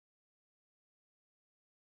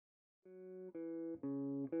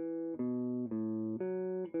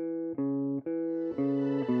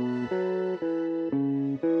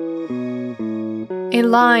A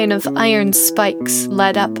line of iron spikes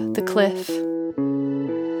led up the cliff,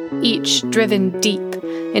 each driven deep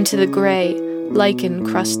into the grey,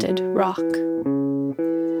 lichen-crusted rock.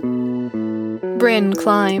 Bryn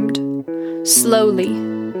climbed, slowly,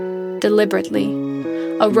 deliberately,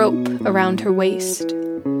 a rope around her waist.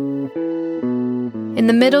 In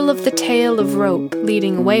the middle of the tail of rope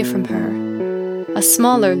leading away from her, a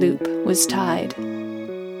smaller loop was tied,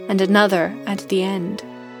 and another at the end.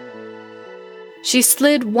 She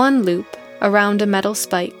slid one loop around a metal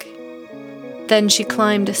spike. Then she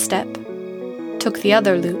climbed a step, took the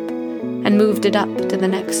other loop, and moved it up to the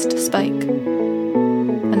next spike.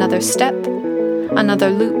 Another step, another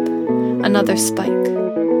loop, another spike.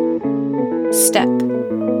 Step,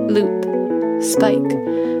 loop, spike.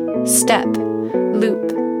 Step,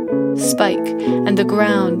 loop, spike, and the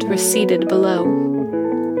ground receded below.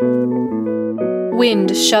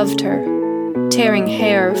 Wind shoved her, tearing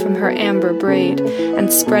hair from her amber braid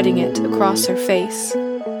and spreading it across her face.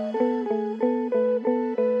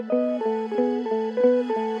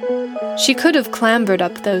 She could have clambered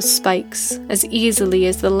up those spikes as easily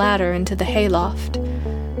as the ladder into the hayloft,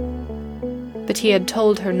 but he had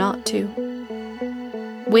told her not to.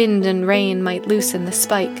 Wind and rain might loosen the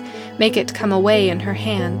spike, make it come away in her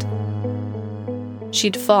hand.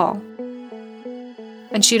 She'd fall.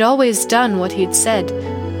 And she'd always done what he'd said,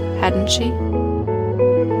 hadn't she?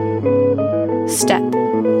 Step,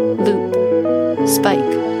 loop, spike.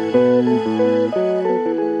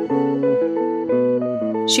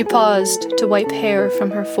 She paused to wipe hair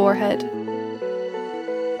from her forehead.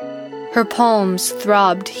 Her palms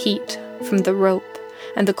throbbed heat from the rope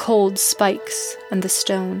and the cold spikes and the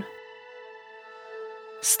stone.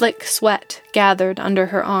 Slick sweat gathered under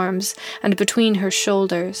her arms and between her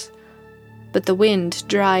shoulders, but the wind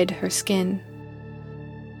dried her skin.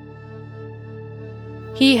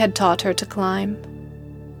 He had taught her to climb,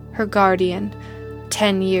 her guardian,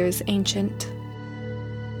 10 years ancient.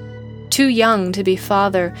 Too young to be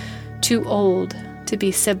father, too old to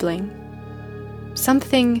be sibling.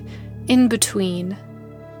 Something in between.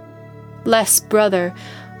 Less brother,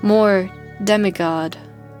 more demigod,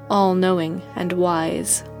 all-knowing and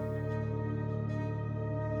wise.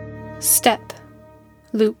 Step,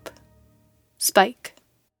 loop, spike.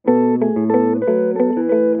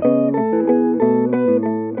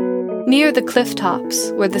 Near the cliff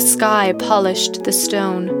tops, where the sky polished the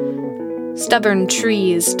stone, stubborn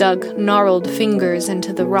trees dug gnarled fingers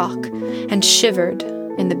into the rock and shivered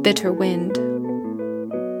in the bitter wind.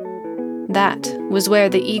 That was where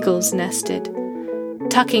the eagles nested,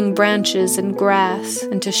 tucking branches and grass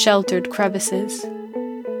into sheltered crevices.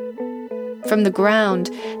 From the ground,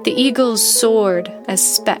 the eagles soared as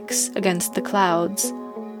specks against the clouds.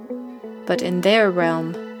 But in their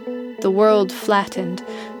realm, the world flattened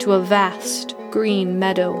to a vast green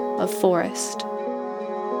meadow of forest.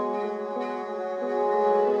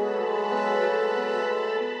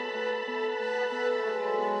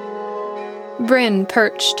 Bryn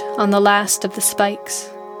perched on the last of the spikes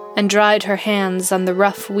and dried her hands on the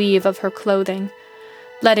rough weave of her clothing,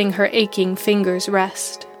 letting her aching fingers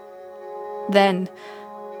rest. Then,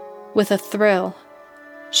 with a thrill,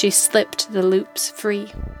 she slipped the loops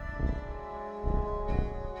free.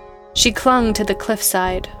 She clung to the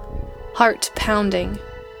cliffside, heart pounding,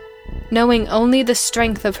 knowing only the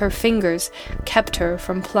strength of her fingers kept her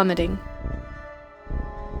from plummeting.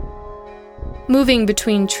 Moving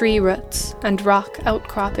between tree roots and rock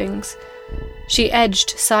outcroppings, she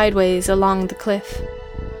edged sideways along the cliff.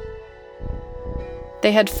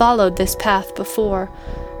 They had followed this path before,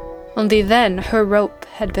 only then her rope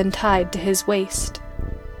had been tied to his waist.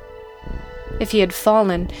 If he had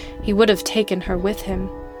fallen, he would have taken her with him.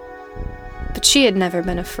 But she had never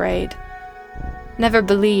been afraid, never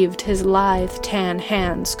believed his lithe, tan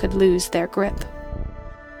hands could lose their grip.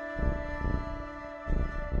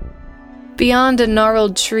 Beyond a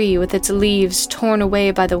gnarled tree with its leaves torn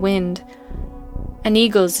away by the wind, an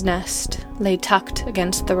eagle's nest lay tucked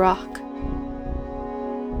against the rock.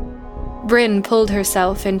 Bryn pulled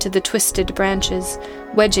herself into the twisted branches,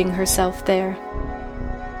 wedging herself there.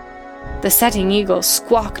 The setting eagle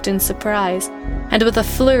squawked in surprise, and with a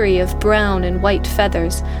flurry of brown and white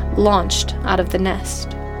feathers, launched out of the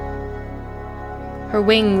nest. Her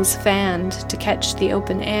wings fanned to catch the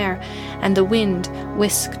open air, and the wind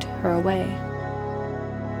whisked her away.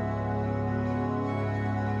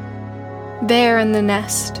 There in the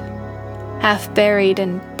nest, half buried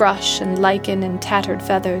in brush and lichen and tattered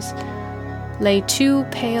feathers, lay 2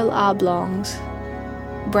 pale oblongs,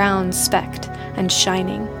 brown specked and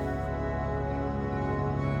shining.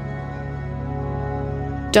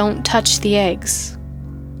 "Don't touch the eggs.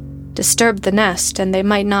 Disturb the nest and they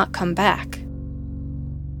might not come back."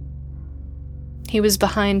 He was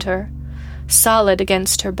behind her, solid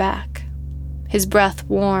against her back, his breath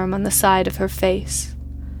warm on the side of her face.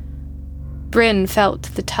 Bryn felt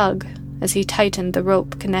the tug as he tightened the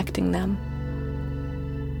rope connecting them.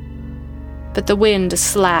 But the wind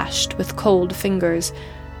slashed with cold fingers,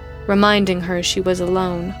 reminding her she was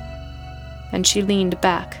alone, and she leaned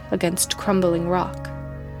back against crumbling rock.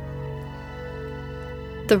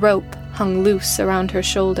 The rope hung loose around her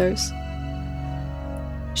shoulders.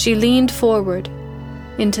 She leaned forward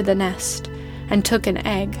into the nest and took an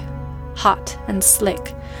egg, hot and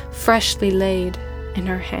slick, freshly laid, in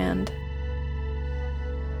her hand.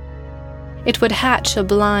 It would hatch a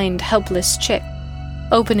blind, helpless chick,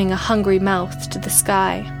 opening a hungry mouth to the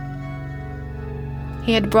sky.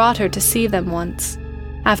 He had brought her to see them once,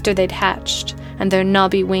 after they'd hatched and their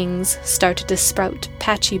knobby wings started to sprout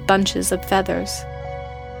patchy bunches of feathers.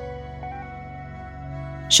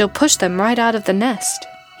 "She'll push them right out of the nest,"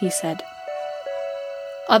 he said.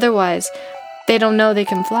 "Otherwise, they don't know they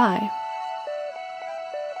can fly."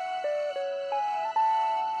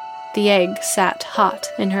 The egg sat hot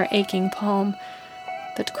in her aching palm,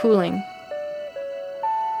 but cooling.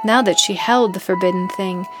 Now that she held the forbidden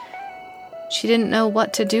thing, she didn't know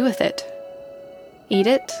what to do with it. Eat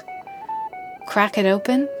it? Crack it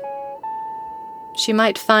open? She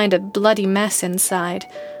might find a bloody mess inside,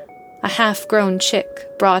 a half-grown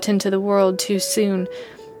chick brought into the world too soon,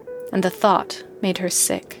 and the thought made her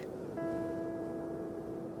sick.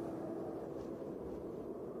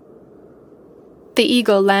 The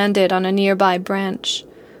eagle landed on a nearby branch,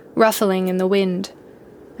 ruffling in the wind,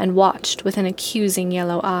 and watched with an accusing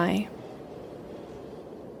yellow eye.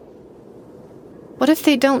 "What if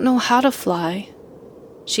they don't know how to fly?"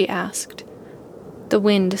 she asked, the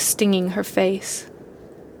wind stinging her face,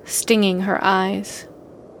 stinging her eyes.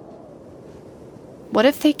 "What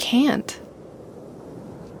if they can't?"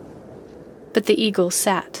 But the eagle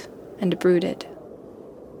sat and brooded.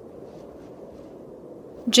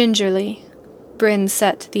 Gingerly, Bryn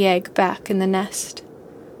set the egg back in the nest.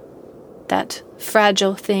 That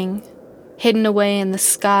fragile thing, hidden away in the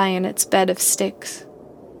sky in its bed of sticks.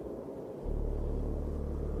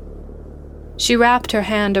 She wrapped her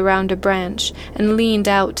hand around a branch and leaned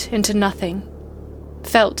out into nothing,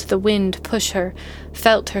 felt the wind push her,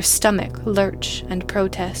 felt her stomach lurch and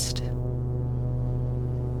protest.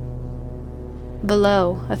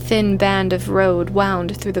 Below, a thin band of road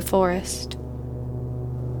wound through the forest.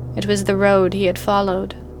 It was the road he had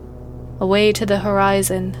followed, away to the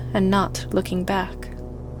horizon and not looking back.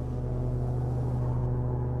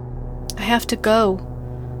 "I have to go,"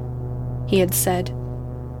 he had said,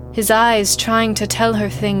 his eyes trying to tell her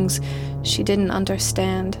things she didn't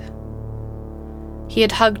understand. He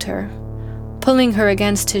had hugged her, pulling her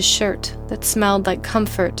against his shirt that smelled like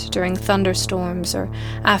comfort during thunderstorms or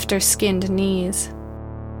after skinned knees,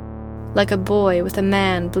 like a boy with a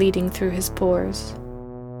man bleeding through his pores.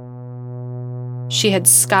 She had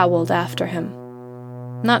scowled after him,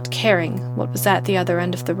 not caring what was at the other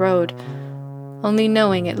end of the road, only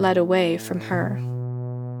knowing it led away from her.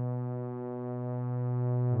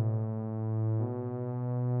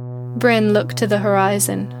 Bryn looked to the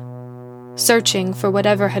horizon, searching for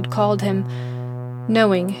whatever had called him,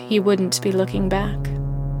 knowing he wouldn't be looking back.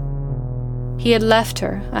 He had left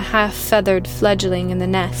her a half-feathered fledgling in the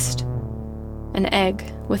nest, an egg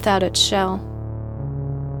without its shell.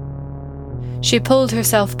 She pulled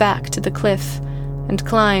herself back to the cliff and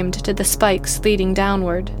climbed to the spikes leading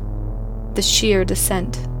downward, the sheer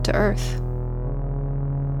descent to earth.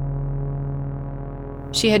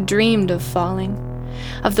 She had dreamed of falling,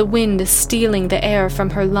 of the wind stealing the air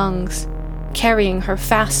from her lungs, carrying her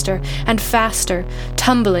faster and faster,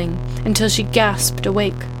 tumbling until she gasped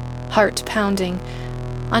awake, heart pounding,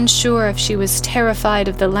 unsure if she was terrified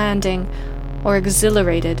of the landing or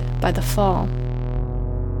exhilarated by the fall.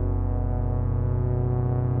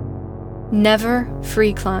 Never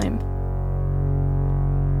free climb.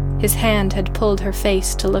 His hand had pulled her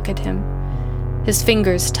face to look at him, his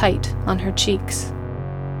fingers tight on her cheeks.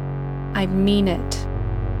 "I mean it."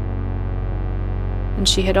 And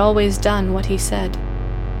she had always done what he said.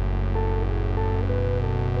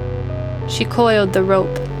 She coiled the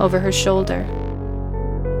rope over her shoulder.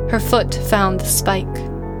 Her foot found the spike,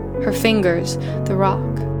 her fingers the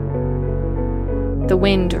rock. The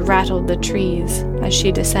wind rattled the trees as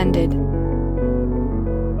she descended.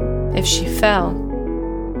 If she fell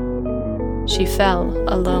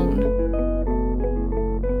alone.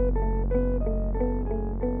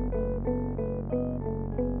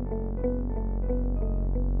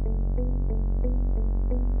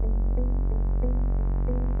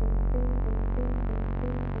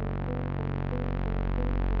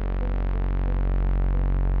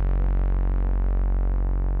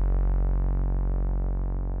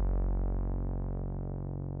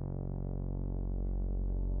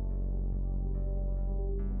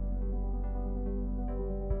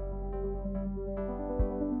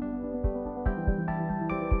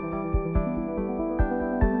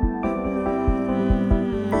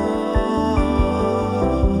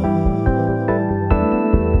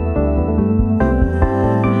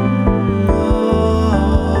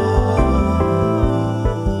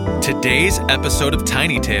 Today's episode of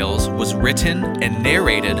Tiny Tales was written and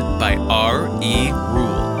narrated by R.E.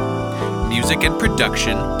 Rule. Music and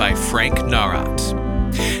production by Frank Narat.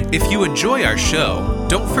 If you enjoy our show,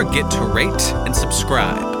 don't forget to rate and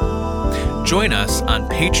subscribe. Join us on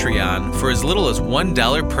Patreon for as little as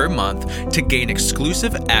 $1 per month to gain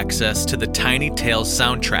exclusive access to the Tiny Tales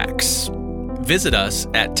soundtracks. Visit us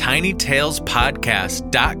at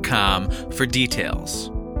tinytalespodcast.com for details.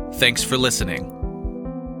 Thanks for listening.